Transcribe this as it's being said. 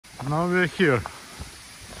Now we're here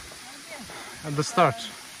at the start.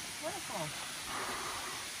 Wonderful.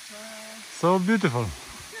 So beautiful.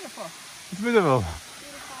 Beautiful. It's beautiful.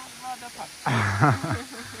 Beautiful water park.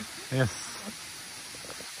 Yes.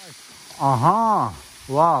 Aha!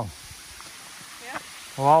 Wow! Yeah.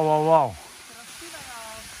 Wow! Wow! Wow!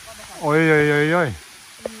 Oi! Oi! Oi! Oi!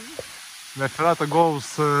 The Ferrata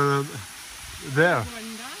goes there.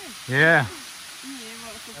 Yeah.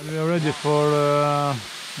 And we are ready for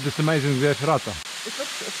this amazing Ferrata. It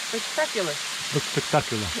looks spectacular. Looks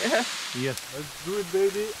spectacular. Yeah. Yes. Let's do it,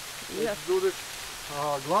 baby. Yes. Let's do this.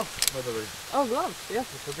 Gloves, by the way. Oh, gloves, yes.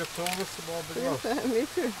 You forget to tell us about the gloves. Yes, me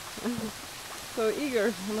too. So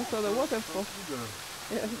eager when I saw the waterfall. So eager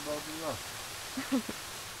Yes. about the gloves.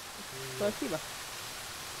 Спасибо.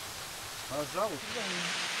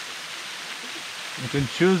 You can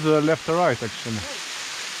choose left or right, actually.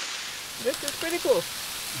 This is pretty cool.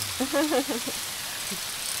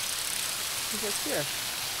 Just here.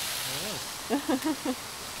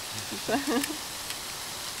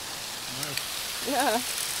 Nice. Yeah.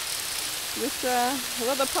 This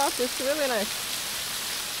water park is really nice.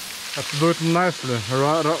 Have to do it nicely.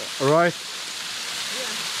 Right,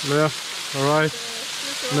 left, right,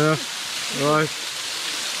 left, right.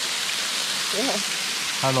 Yeah.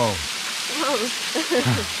 Hello. Oh.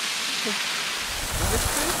 This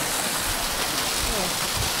tree? Oh.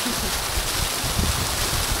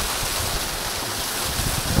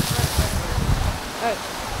 Right.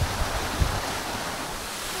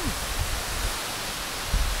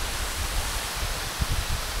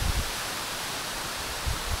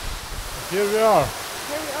 Here we are.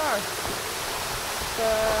 Here we are.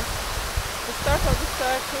 The start of this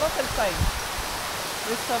closer side.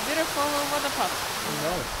 This beautiful water park.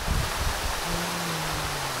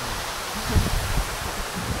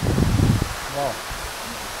 Wow.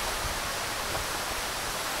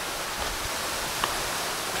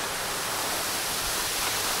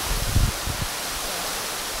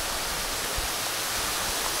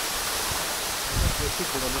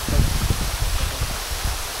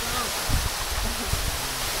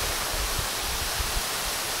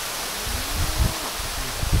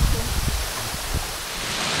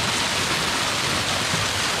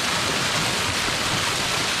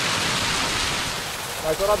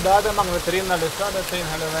 Ecco guardate, ma vetrina le strade in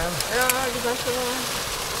Halloween. Ja, exakt.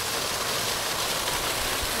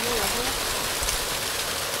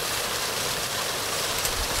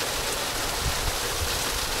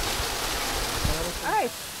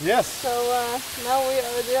 Right. Yes. So now we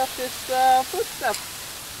already have this footstep.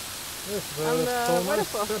 Yes, And so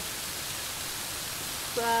waterfall. nice.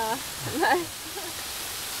 It's nice.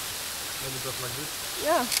 Maybe just like this.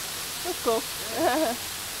 Yeah, that's cool. Yeah.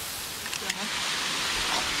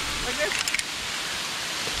 Like this?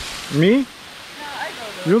 Me? Yeah, I go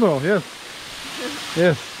there. You know, yes.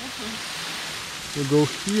 Yes. You go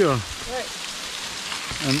here. Right.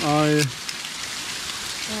 And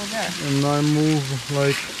I move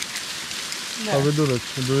like there. how we do it.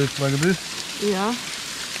 We do it like this. Yeah.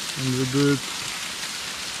 And we do it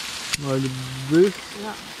like this.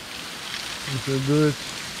 Yeah. And we do it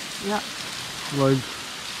Yeah. like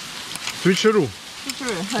switcheroo.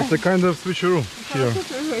 It's a kind of switcheroo here.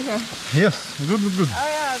 Here. Yes, good. Oh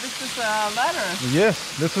yeah, this is a ladder. Yes,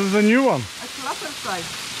 this is the new one. A cluster side.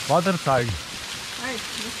 Water tag. Right,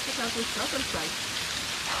 let's check out this cluster side.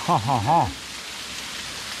 Ha ha ha.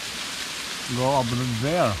 Go up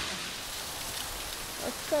there.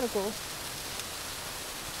 That's kind of cool.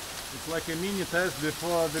 It's like a mini test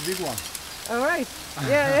before the big one. All right.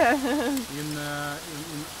 Yeah. In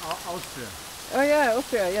Austria. Oh yeah,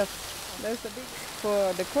 Austria. Yes. There's a big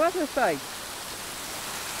for the cluster side.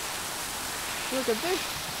 Look at this.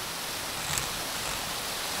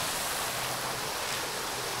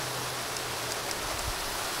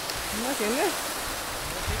 Look at this.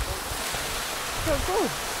 So cool.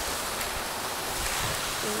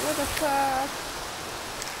 The water park.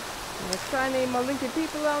 And the tiny Malinke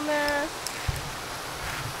people down there.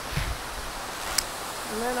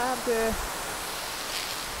 And then I have to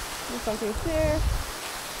do something here.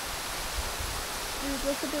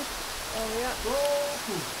 Just a bit. Oh yeah.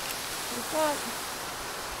 Like that.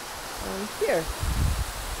 And here.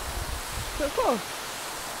 So cool.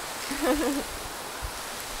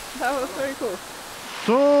 That was very cool.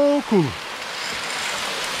 So cool.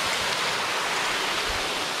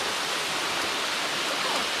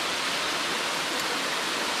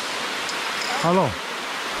 Hallo.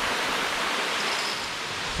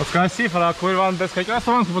 Hva skal jeg si for deg? Hvor var det skal ikke være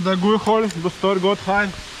sånn, så det er god hold, du står godt her.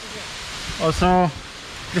 Og så,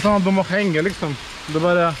 ikke sånn at du må henge liksom. Det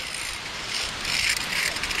bare,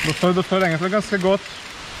 du står lenge, så det er ganske godt.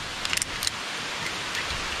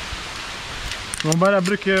 Man bare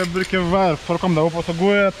bruker vær for å komme deg opp, og så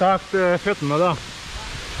god tak til føttene da.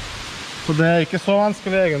 Så det er ikke så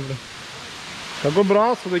vanskelig egentlig. Det går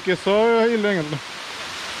bra, så det er ikke så ille egentlig.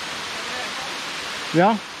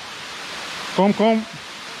 Ja. Kom.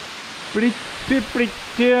 Pretty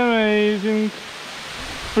amazing.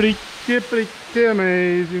 Pretty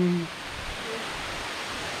amazing.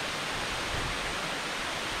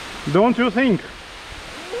 Don't you think?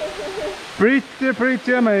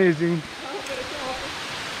 Pretty amazing.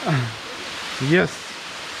 Yes.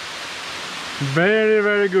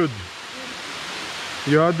 Very good.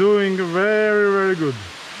 You are doing very good.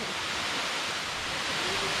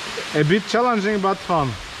 A bit challenging but fun.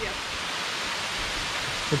 Yes.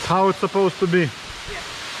 It's how it's supposed to be. Yes.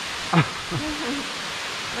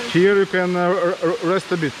 Here you can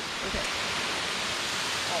rest a bit. Okay.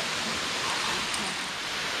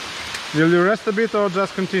 Will you rest a bit or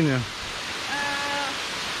just continue? Just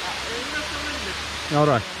a little bit. All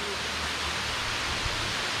right.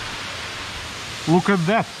 Look at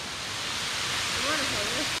that.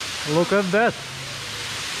 Look at that.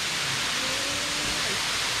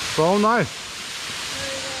 So nice.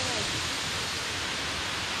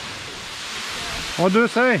 What do you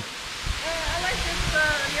say? I like this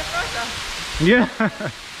Ferrata. Yeah,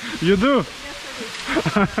 you do. Yes,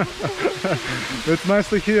 I do. It's nice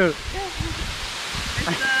to hear. It's,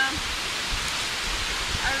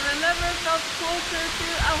 I've never felt closer to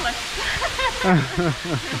Alex.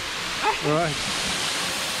 Right.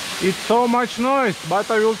 It's so much noise,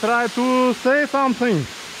 but I will try to say something.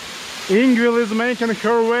 Ingvild is making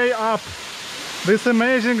her way up this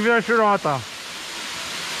amazing via Ferrata.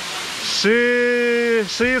 She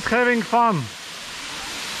is having fun.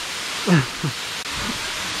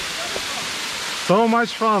 So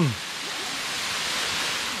much fun.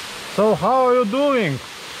 So how are you doing?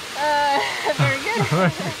 Very good.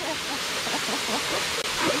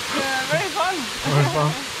 It's very fun. Very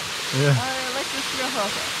fun. Yeah, I like this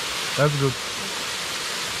Ferrata. that's good.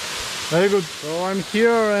 Very good. So I'm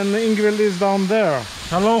here and Ingvild is down there.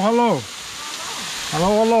 Hello.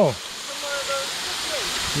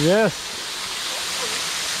 Yes.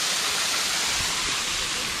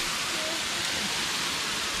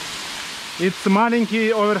 It's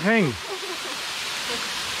маленький overhang.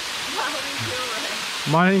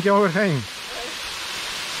 Маленький overhang.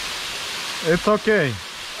 It's okay.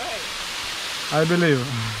 I believe.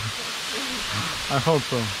 I hope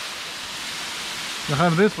so. You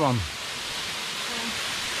have this one.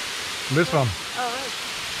 This one. Oh, right.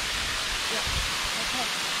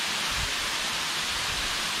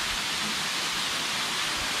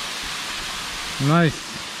 Yeah. Nice.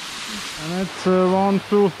 And it's 1,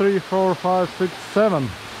 2, 3, 4, 5, 6, 7.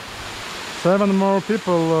 7 more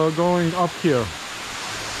people going up here.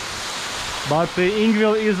 But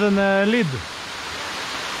Ingvild is in the lead.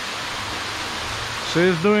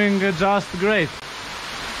 She's doing just great.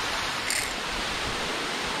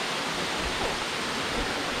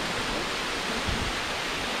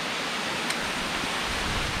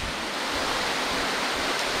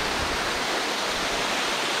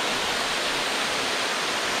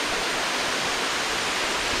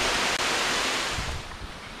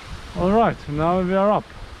 All right, now we are up.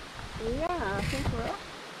 Yeah, I think we're up.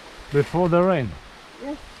 Before the rain.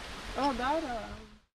 Yes. Oh, that.